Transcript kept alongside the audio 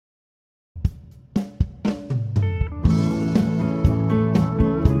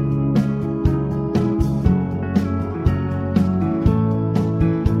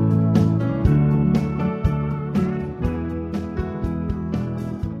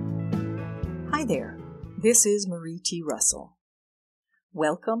Hi there, this is Marie T. Russell.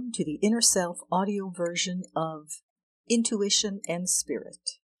 Welcome to the Inner Self audio version of Intuition and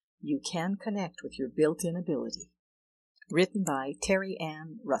Spirit. You can connect with your built-in ability. Written by Terry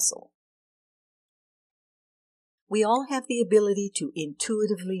Ann Russell. We all have the ability to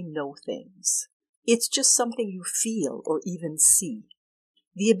intuitively know things. It's just something you feel or even see.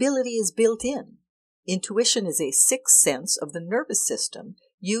 The ability is built in. Intuition is a sixth sense of the nervous system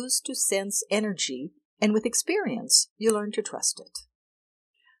used to sense energy, and with experience, you learn to trust it.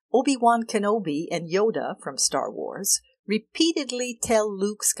 Obi-Wan Kenobi and Yoda from Star Wars repeatedly tell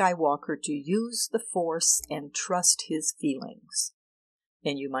Luke Skywalker to use the Force and trust his feelings.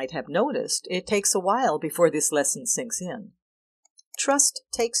 And you might have noticed it takes a while before this lesson sinks in. Trust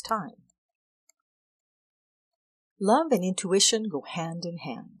takes time. Love and intuition go hand in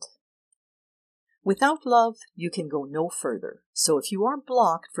hand. Without love, you can go no further. So if you are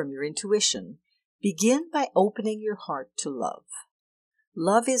blocked from your intuition, begin by opening your heart to love.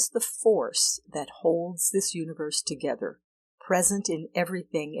 Love is the force that holds this universe together, present in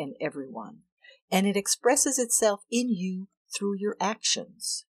everything and everyone, and it expresses itself in you through your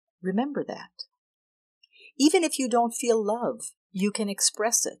actions. Remember that. Even if you don't feel love, you can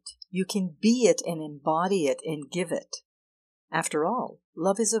express it. You can be it and embody it and give it. After all,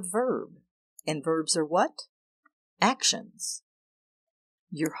 love is a verb. And verbs are what? Actions.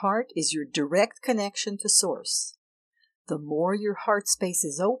 Your heart is your direct connection to Source. The more your heart space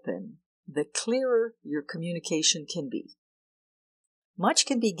is open, the clearer your communication can be. Much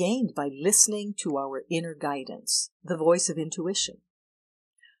can be gained by listening to our inner guidance, the voice of intuition.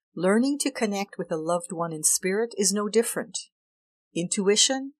 Learning to connect with a loved one in spirit is no different.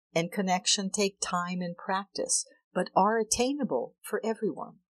 Intuition and connection take time and practice, but are attainable for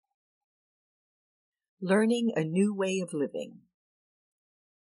everyone. Learning a new way of living.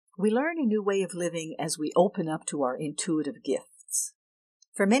 We learn a new way of living as we open up to our intuitive gifts.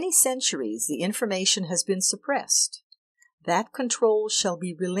 For many centuries, the information has been suppressed. That control shall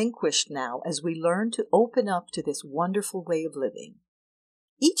be relinquished now as we learn to open up to this wonderful way of living.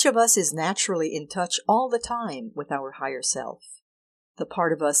 Each of us is naturally in touch all the time with our higher self, the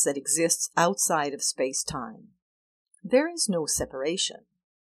part of us that exists outside of space-time. There is no separation.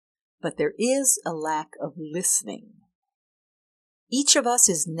 But there is a lack of listening. Each of us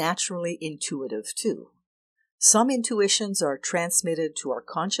is naturally intuitive too. Some intuitions are transmitted to our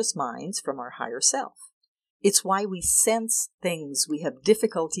conscious minds from our higher self. It's why we sense things we have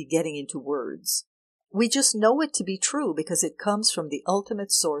difficulty getting into words. We just know it to be true because it comes from the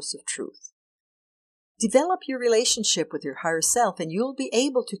ultimate source of truth. Develop your relationship with your higher self and you'll be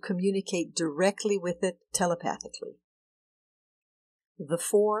able to communicate directly with it telepathically. The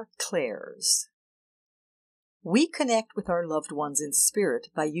four clairs. We connect with our loved ones in spirit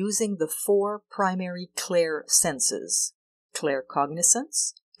by using the four primary clair senses: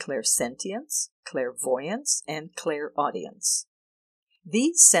 claircognizance, clairsentience, clairvoyance, and clairaudience.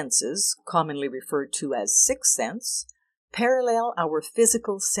 These senses, commonly referred to as sixth sense, parallel our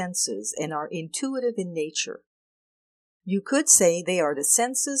physical senses and are intuitive in nature. You could say they are the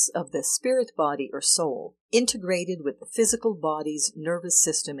senses of the spirit body or soul, integrated with the physical body's nervous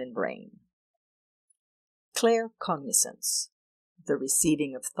system and brain. Claircognizance, the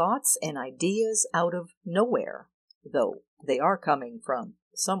receiving of thoughts and ideas out of nowhere, though they are coming from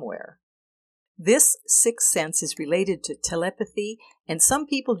somewhere. This sixth sense is related to telepathy, and some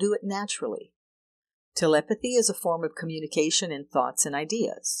people do it naturally. Telepathy is a form of communication in thoughts and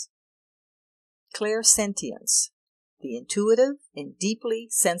ideas. Clairsentience, the intuitive and deeply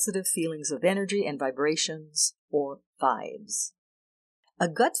sensitive feelings of energy and vibrations, or vibes. A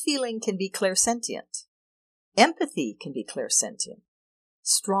gut feeling can be clairsentient. Empathy can be clairsentient.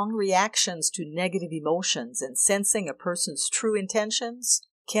 Strong reactions to negative emotions and sensing a person's true intentions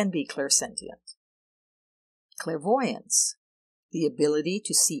can be clairsentient. Clairvoyance, the ability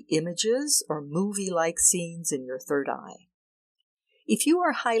to see images or movie-like scenes in your third eye. If you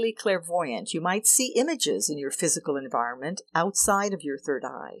are highly clairvoyant, you might see images in your physical environment outside of your third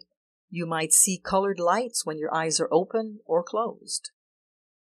eye. You might see colored lights when your eyes are open or closed.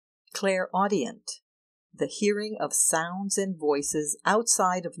 Clairaudient, the hearing of sounds and voices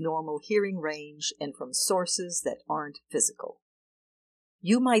outside of normal hearing range and from sources that aren't physical.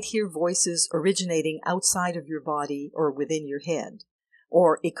 You might hear voices originating outside of your body or within your head,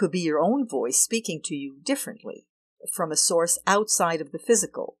 or it could be your own voice speaking to you differently, from a source outside of the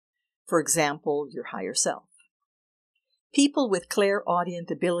physical, for example, your higher self. People with clairaudient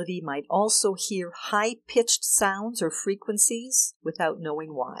ability might also hear high-pitched sounds or frequencies without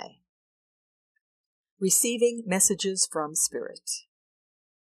knowing why. Receiving messages from spirit.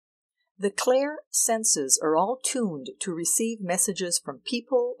 The clair senses are all tuned to receive messages from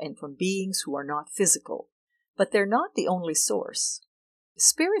people and from beings who are not physical, but they're not the only source.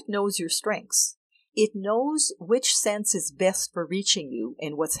 Spirit knows your strengths. It knows which sense is best for reaching you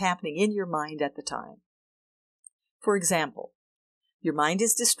and what's happening in your mind at the time. For example, your mind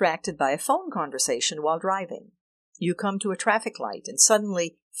is distracted by a phone conversation while driving. You come to a traffic light and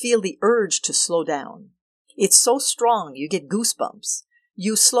suddenly feel the urge to slow down. It's so strong you get goosebumps.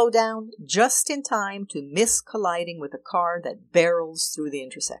 You slow down just in time to miss colliding with a car that barrels through the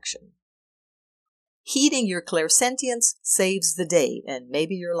intersection. Heeding your clairsentience saves the day, and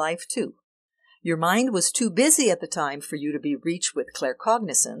maybe your life too. Your mind was too busy at the time for you to be reached with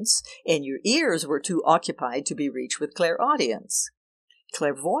claircognizance, and your ears were too occupied to be reached with clairaudience.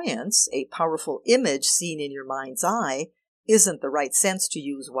 Clairvoyance, a powerful image seen in your mind's eye, isn't the right sense to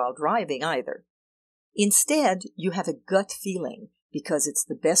use while driving either. Instead, you have a gut feeling, because it's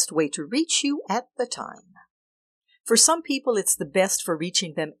the best way to reach you at the time. For some people, it's the best for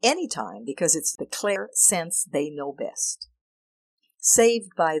reaching them anytime, because it's the clair sense they know best.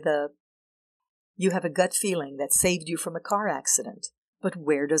 Saved by you have a gut feeling that saved you from a car accident. But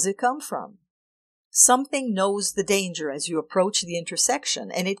where does it come from? Something knows the danger as you approach the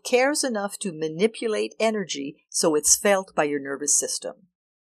intersection, and it cares enough to manipulate energy so it's felt by your nervous system.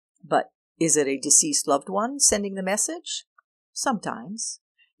 But is it a deceased loved one sending the message? Sometimes.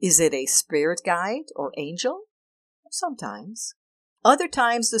 Is it a spirit guide or angel? Sometimes. Other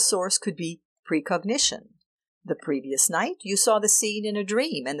times the source could be precognition. The previous night you saw the scene in a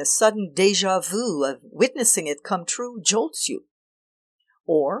dream, and the sudden déjà vu of witnessing it come true jolts you.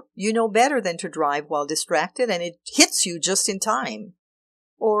 Or you know better than to drive while distracted, and it hits you just in time.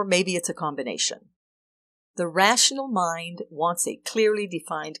 Or maybe it's a combination. The rational mind wants a clearly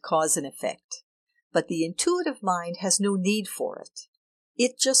defined cause and effect, but the intuitive mind has no need for it.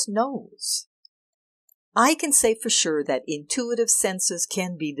 It just knows. I can say for sure that intuitive senses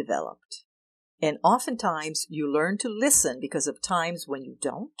can be developed. And oftentimes you learn to listen because of times when you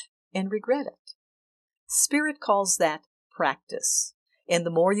don't and regret it. Spirit calls that practice. And the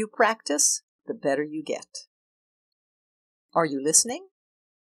more you practice, the better you get. Are you listening?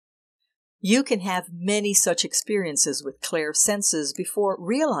 You can have many such experiences with clair senses before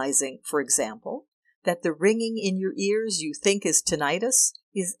realizing, for example, that the ringing in your ears you think is tinnitus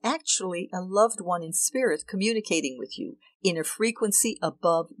is actually a loved one in spirit communicating with you in a frequency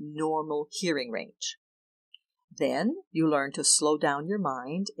above normal hearing range. Then you learn to slow down your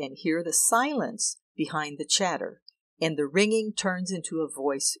mind and hear the silence behind the chatter, and the ringing turns into a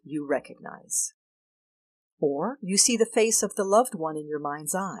voice you recognize. Or you see the face of the loved one in your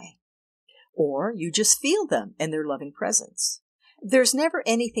mind's eye. Or you just feel them and their loving presence. There's never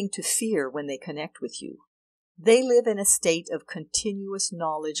anything to fear when they connect with you. They live in a state of continuous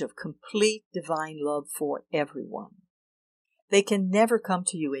knowledge of complete divine love for everyone. They can never come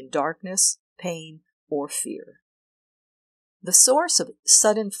to you in darkness, pain, or fear. The source of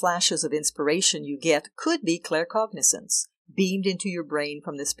sudden flashes of inspiration you get could be claircognizance, beamed into your brain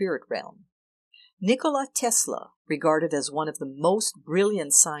from the spirit realm. Nikola Tesla, regarded as one of the most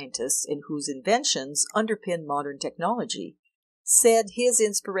brilliant scientists and whose inventions underpin modern technology, said his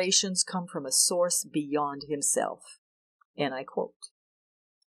inspirations come from a source beyond himself. And I quote,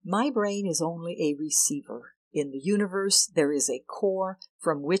 "My brain is only a receiver. In the universe, there is a core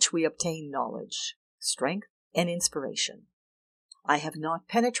from which we obtain knowledge, strength, and inspiration. I have not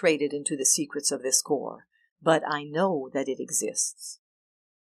penetrated into the secrets of this core, but I know that it exists."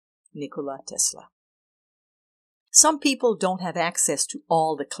 Nikola Tesla. Some people don't have access to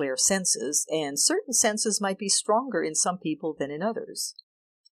all the clair senses, and certain senses might be stronger in some people than in others.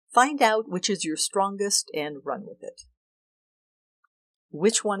 Find out which is your strongest and run with it.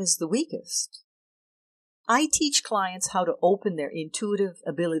 Which one is the weakest? I teach clients how to open their intuitive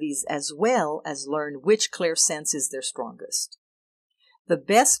abilities as well as learn which clair sense is their strongest. The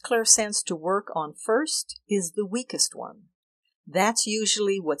best clair sense to work on first is the weakest one. That's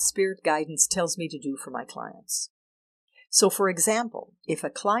usually what spirit guidance tells me to do for my clients. So, for example, if a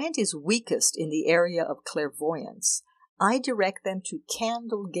client is weakest in the area of clairvoyance, I direct them to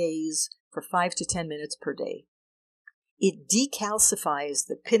candle gaze for 5 to 10 minutes per day. It decalcifies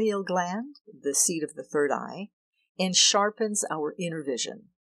the pineal gland, the seat of the third eye, and sharpens our inner vision.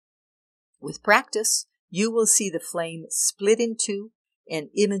 With practice, you will see the flame split in two and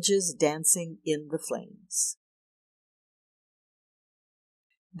images dancing in the flames.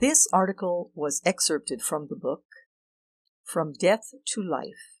 This article was excerpted from the book From Death to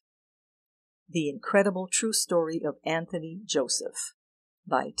Life, The Incredible True Story of Anthony Joseph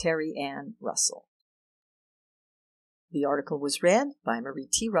by Terry Ann Russell. The article was read by Marie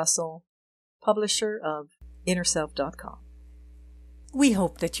T. Russell publisher of InnerSelf.com. We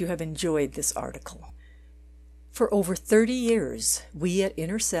hope that you have enjoyed this article. For over 30 years, we at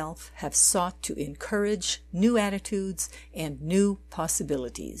Inner Self have sought to encourage new attitudes and new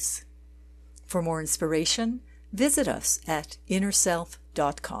possibilities. For more inspiration, visit us at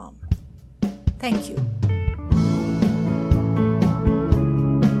InnerSelf.com. Thank you.